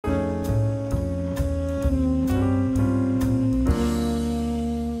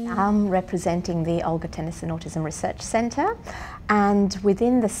I'm representing the Olga Tennyson Autism Research Centre, and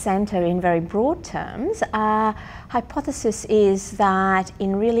within the centre, in very broad terms, our hypothesis is that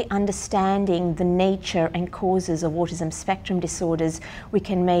in really understanding the nature and causes of autism spectrum disorders, we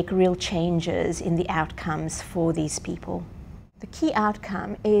can make real changes in the outcomes for these people. The key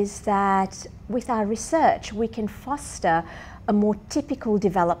outcome is that with our research we can foster a more typical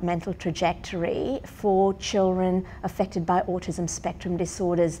developmental trajectory for children affected by autism spectrum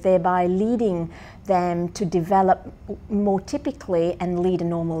disorders, thereby leading them to develop more typically and lead a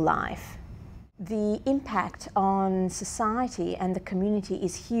normal life. The impact on society and the community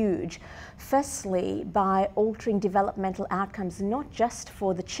is huge. Firstly, by altering developmental outcomes not just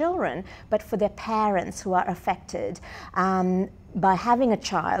for the children but for their parents who are affected by having a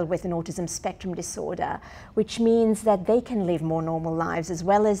child with an autism spectrum disorder, which means that they can live more normal lives as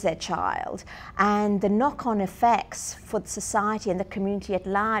well as their child. And the knock-on effects for the society and the community at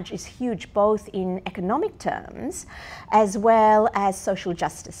large is huge, both in economic terms as well as social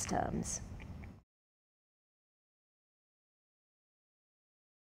justice terms.